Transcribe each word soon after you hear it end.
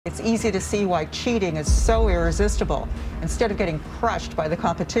It's easy to see why cheating is so irresistible. Instead of getting crushed by the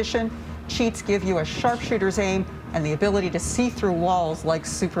competition, cheats give you a sharpshooter's aim and the ability to see through walls like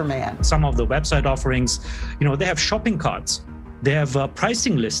Superman. Some of the website offerings, they have shopping carts, they have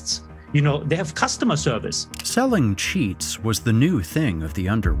pricing lists, they have customer service. Selling cheats was the new thing of the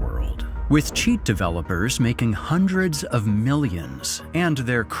underworld, with cheat developers making hundreds of millions and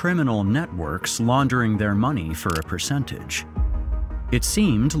their criminal networks laundering their money for a percentage. It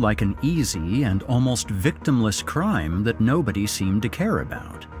seemed like an easy and almost victimless crime that nobody seemed to care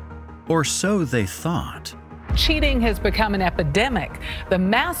about. Or so they thought. Cheating has become an epidemic. The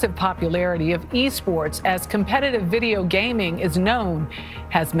massive popularity of esports, as competitive video gaming is known,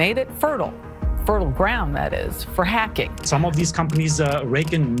 has made it fertile ground, that is, for hacking. Some of these companies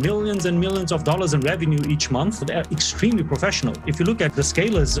rake in millions and millions of dollars in revenue each month. They're extremely professional. If you look at the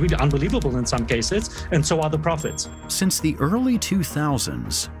scale, it's really unbelievable in some cases, and so are the profits. Since the early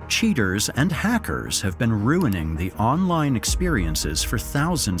 2000s, cheaters and hackers have been ruining the online experiences for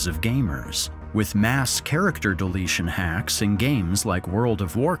thousands of gamers, with mass character deletion hacks in games like World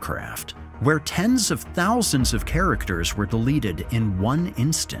of Warcraft, where tens of thousands of characters were deleted in one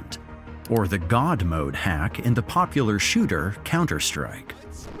instant, or the God Mode hack in the popular shooter Counter-Strike.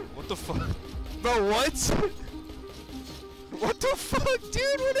 What the fuck? Bro, what? What the fuck,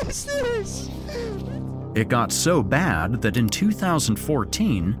 dude? What is this? It got so bad that in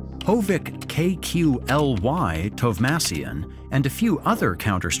 2014, Hovik KQLY Tovmassian and a few other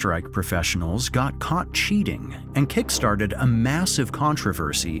Counter-Strike professionals got caught cheating and kickstarted a massive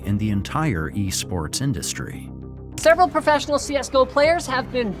controversy in the entire esports industry. Several professional CSGO players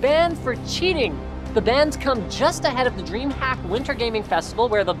have been banned for cheating. The bans come just ahead of the DreamHack Winter Gaming Festival,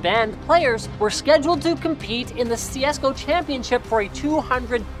 where the banned players were scheduled to compete in the CSGO Championship for a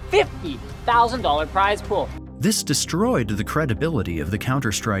 $250,000 prize pool. This destroyed the credibility of the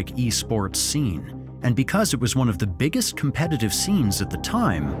Counter-Strike esports scene, and because it was one of the biggest competitive scenes at the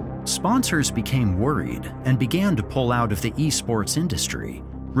time, sponsors became worried and began to pull out of the esports industry,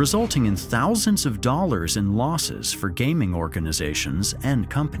 resulting in thousands of dollars in losses for gaming organizations and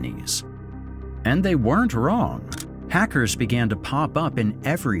companies. And they weren't wrong. Hackers began to pop up in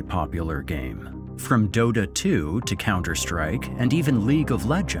every popular game, from Dota 2 to Counter-Strike and even League of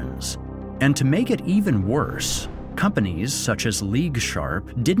Legends. And to make it even worse, companies such as League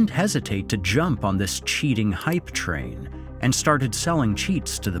Sharp didn't hesitate to jump on this cheating hype train and started selling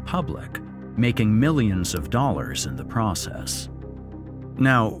cheats to the public, making millions of dollars in the process.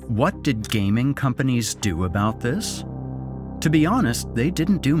 Now, what did gaming companies do about this? To be honest, they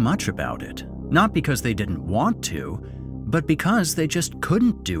didn't do much about it. Not because they didn't want to, but because they just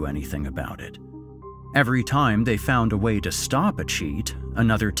couldn't do anything about it. Every time they found a way to stop a cheat,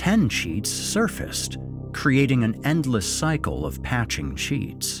 another 10 cheats surfaced, creating an endless cycle of patching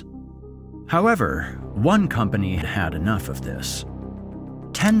cheats. However, one company had enough of this.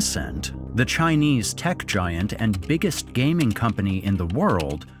 Tencent, the Chinese tech giant and biggest gaming company in the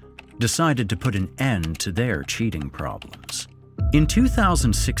world, decided to put an end to their cheating problems. In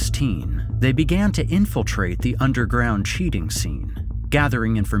 2016, they began to infiltrate the underground cheating scene,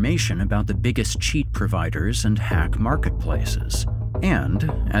 gathering information about the biggest cheat providers and hack marketplaces. And,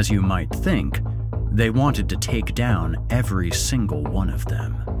 as you might think, they wanted to take down every single one of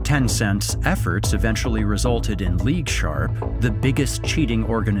them. Tencent's efforts eventually resulted in League Sharp, the biggest cheating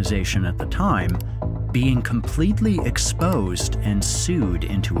organization at the time, being completely exposed and sued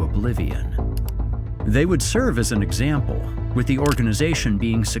into oblivion. They would serve as an example, with the organization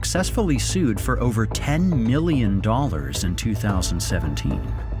being successfully sued for over $10 million in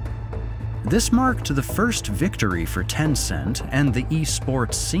 2017. This marked the first victory for Tencent and the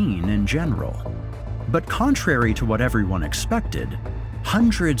esports scene in general. But contrary to what everyone expected,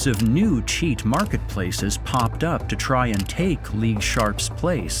 hundreds of new cheat marketplaces popped up to try and take League Sharp's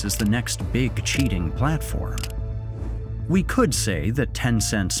place as the next big cheating platform. We could say that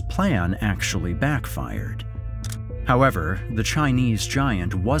Tencent's plan actually backfired. However, the Chinese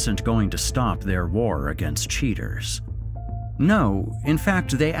giant wasn't going to stop their war against cheaters. No, in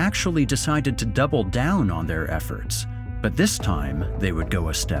fact, they actually decided to double down on their efforts. But this time, they would go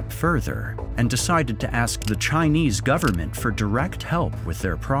a step further and decided to ask the Chinese government for direct help with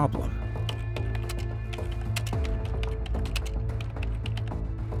their problem.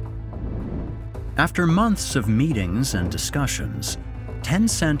 After months of meetings and discussions,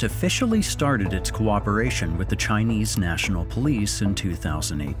 Tencent officially started its cooperation with the Chinese National Police in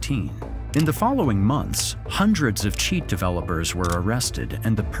 2018. In the following months, hundreds of cheat developers were arrested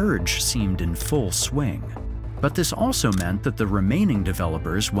and the purge seemed in full swing. But this also meant that the remaining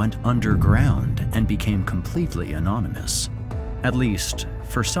developers went underground and became completely anonymous. at least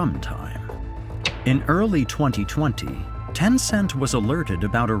for some time. In early 2020, Tencent was alerted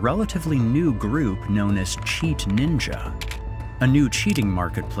about a relatively new group known as Cheat Ninja, a new cheating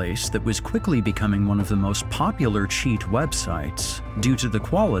marketplace that was quickly becoming one of the most popular cheat websites due to the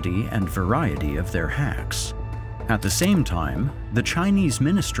quality and variety of their hacks. At the same time, the Chinese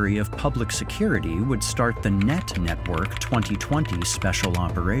Ministry of Public Security would start the Net Network 2020 special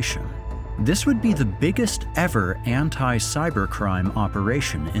operation. This would be the biggest ever anti-cybercrime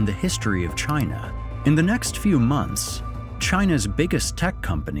operation in the history of China. In the next few months, China's biggest tech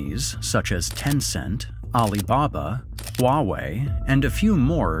companies, such as Tencent, Alibaba, Huawei, and a few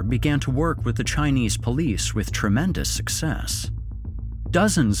more began to work with the Chinese police with tremendous success.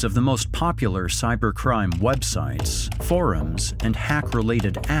 Dozens of the most popular cybercrime websites, forums, and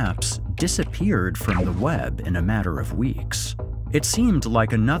hack-related apps disappeared from the web in a matter of weeks. It seemed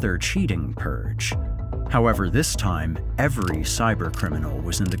like another cheating purge. However, this time, every cybercriminal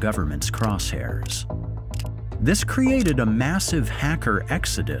was in the government's crosshairs. This created a massive hacker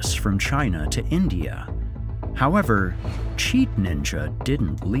exodus from China to India. However, Cheat Ninja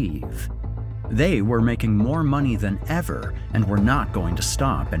didn't leave. They were making more money than ever and were not going to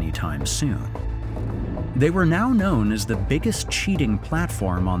stop anytime soon. They were now known as the biggest cheating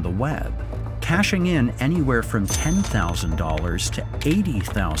platform on the web, cashing in anywhere from $10,000 to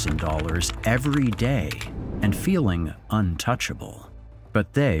 $80,000 every day and feeling untouchable.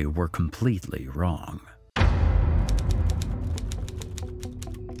 But they were completely wrong.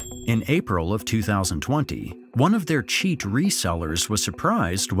 In April of 2020, one of their cheat resellers was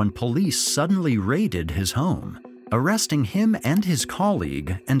surprised when police suddenly raided his home, arresting him and his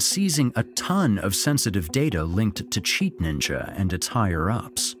colleague and seizing a ton of sensitive data linked to Cheat Ninja and its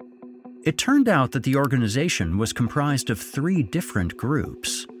higher-ups. It turned out that the organization was comprised of 3 different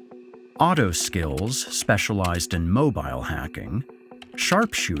groups: Autoskills, specialized in mobile hacking;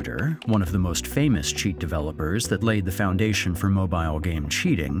 Sharpshooter, one of the most famous cheat developers that laid the foundation for mobile game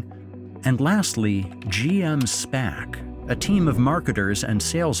cheating; and lastly, GM SPAC, a team of marketers and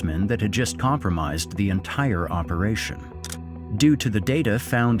salesmen that had just compromised the entire operation. Due to the data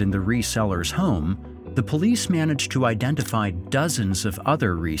found in the reseller's home, the police managed to identify dozens of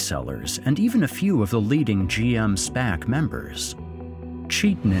other resellers and even a few of the leading GM SPAC members.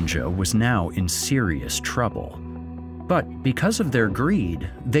 Cheat Ninja was now in serious trouble. But because of their greed,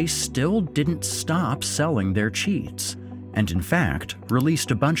 they still didn't stop selling their cheats, and in fact,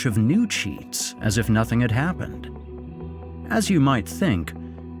 released a bunch of new cheats as if nothing had happened. As you might think,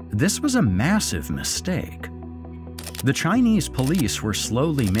 this was a massive mistake. The Chinese police were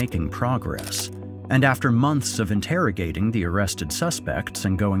slowly making progress, and after months of interrogating the arrested suspects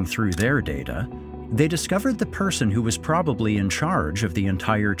and going through their data, they discovered the person who was probably in charge of the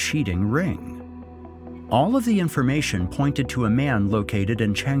entire cheating ring. All of the information pointed to a man located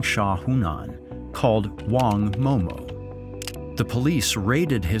in Changsha, Hunan, called Wang Momo. The police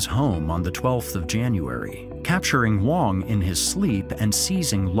raided his home on the 12th of January, capturing Wang in his sleep and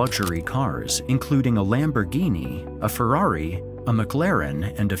seizing luxury cars, including a Lamborghini, a Ferrari, a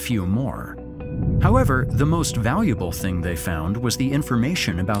McLaren, and a few more. However, the most valuable thing they found was the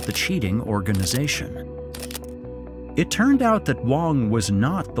information about the cheating organization. It turned out that Wang was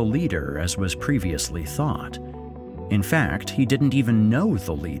not the leader as was previously thought. In fact, he didn't even know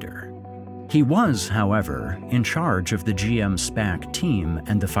the leader. He was, however, in charge of the GM SPAC team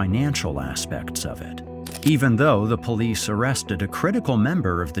and the financial aspects of it. Even though the police arrested a critical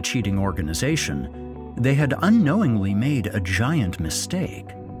member of the cheating organization, they had unknowingly made a giant mistake.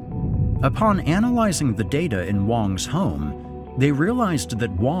 Upon analyzing the data in Wang's home, they realized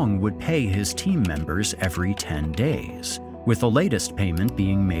that Wang would pay his team members every 10 days, with the latest payment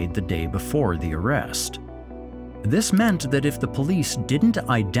being made the day before the arrest. This meant that if the police didn't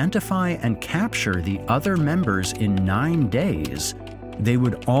identify and capture the other members in 9 days, they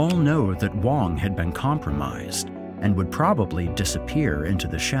would all know that Wang had been compromised and would probably disappear into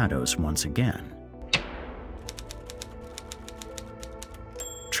the shadows once again.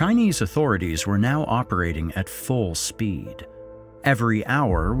 Chinese authorities were now operating at full speed. Every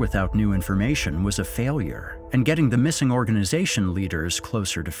hour without new information was a failure, and getting the missing organization leaders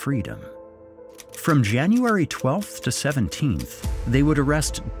closer to freedom. From January 12th to 17th, they would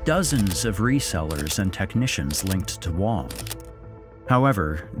arrest dozens of resellers and technicians linked to Wang.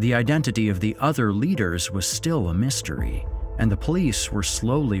 However, the identity of the other leaders was still a mystery, and the police were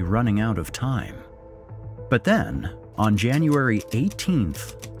slowly running out of time. But then, on January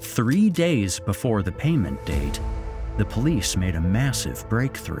 18th, 3 days before the payment date, the police made a massive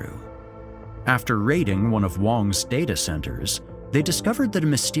breakthrough. After raiding one of Wang's data centers, they discovered that a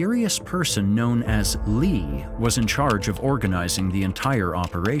mysterious person known as Lee was in charge of organizing the entire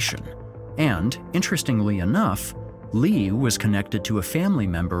operation. And, interestingly enough, Lee was connected to a family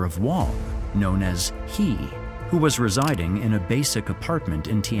member of Wang, known as He, who was residing in a basic apartment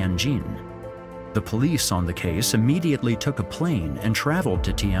in Tianjin. The police on the case immediately took a plane and traveled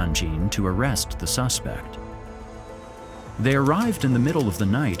to Tianjin to arrest the suspect. They arrived in the middle of the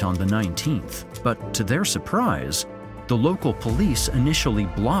night on the 19th, but to their surprise, the local police initially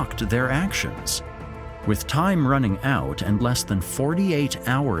blocked their actions. With time running out and less than 48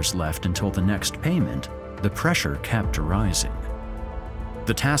 hours left until the next payment, the pressure kept rising.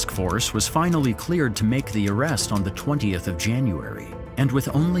 The task force was finally cleared to make the arrest on the 20th of January, and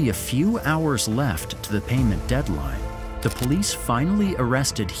with only a few hours left to the payment deadline, the police finally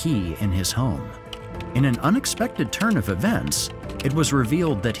arrested He in his home. In an unexpected turn of events, it was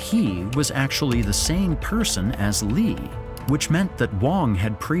revealed that He was actually the same person as Lee, which meant that Wang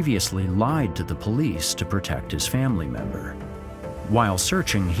had previously lied to the police to protect his family member. While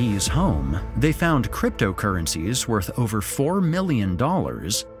searching He's home, they found cryptocurrencies worth over $4 million,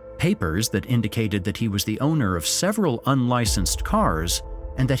 papers that indicated that he was the owner of several unlicensed cars,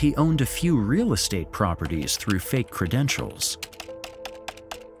 and that he owned a few real estate properties through fake credentials.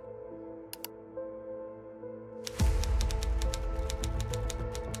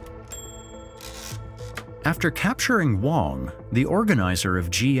 After capturing Wang, the organizer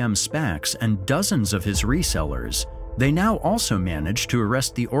of GM SPACs, and dozens of his resellers, they now also managed to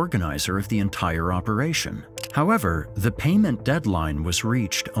arrest the organizer of the entire operation. However, the payment deadline was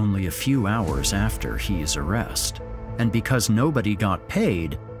reached only a few hours after He's arrest. And because nobody got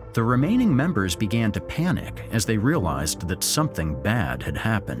paid, the remaining members began to panic as they realized that something bad had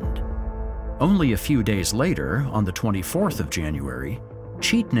happened. Only a few days later, on the 24th of January,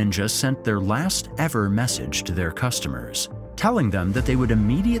 Cheat Ninja sent their last ever message to their customers, telling them that they would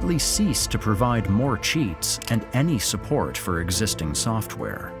immediately cease to provide more cheats and any support for existing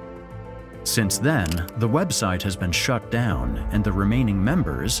software. Since then, the website has been shut down, and the remaining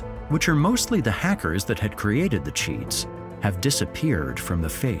members, which are mostly the hackers that had created the cheats, have disappeared from the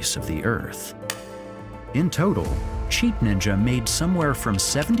face of the earth. In total, Cheat Ninja made somewhere from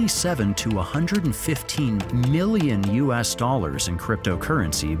 77 to 115 million US dollars in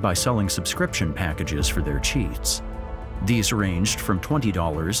cryptocurrency by selling subscription packages for their cheats. These ranged from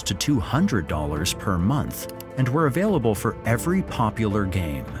 $20 to $200 per month and were available for every popular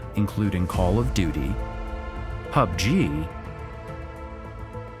game, including Call of Duty, PUBG,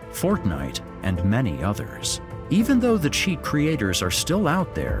 Fortnite, and many others. Even though the cheat creators are still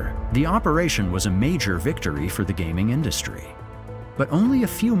out there, the operation was a major victory for the gaming industry. But only a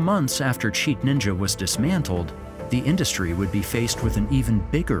few months after Cheat Ninja was dismantled, the industry would be faced with an even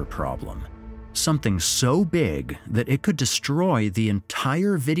bigger problem. Something so big that it could destroy the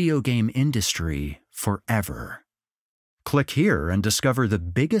entire video game industry forever. Click here and discover the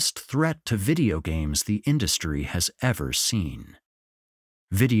biggest threat to video games the industry has ever seen.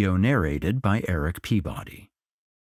 Video narrated by Erik Peabody.